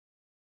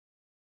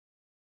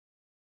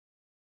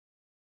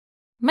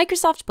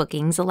Microsoft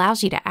Bookings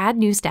allows you to add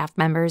new staff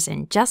members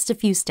in just a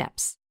few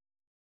steps.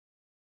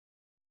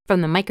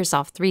 From the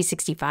Microsoft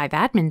 365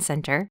 Admin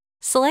Center,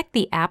 select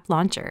the App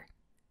Launcher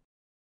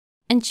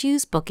and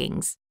choose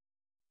Bookings.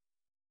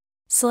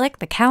 Select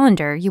the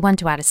calendar you want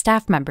to add a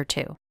staff member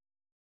to.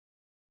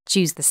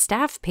 Choose the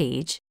Staff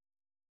page,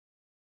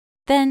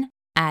 then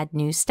Add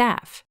New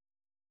Staff.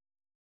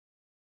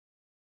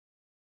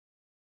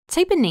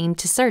 Type a name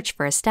to search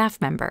for a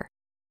staff member,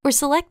 or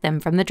select them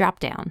from the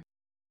drop-down.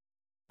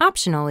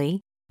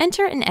 Optionally,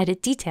 enter and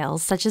edit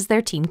details such as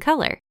their team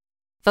color,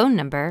 phone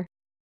number,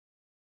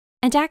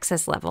 and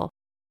access level.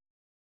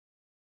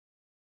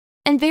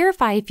 And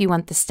verify if you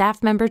want the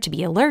staff member to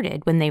be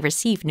alerted when they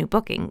receive new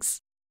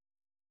bookings.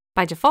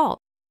 By default,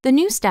 the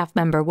new staff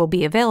member will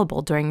be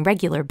available during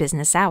regular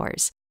business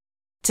hours.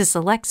 To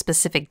select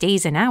specific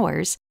days and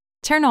hours,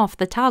 turn off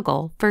the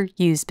toggle for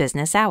Use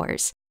Business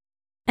Hours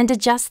and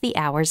adjust the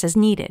hours as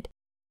needed.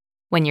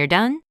 When you're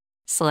done,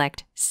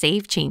 select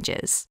Save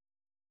Changes.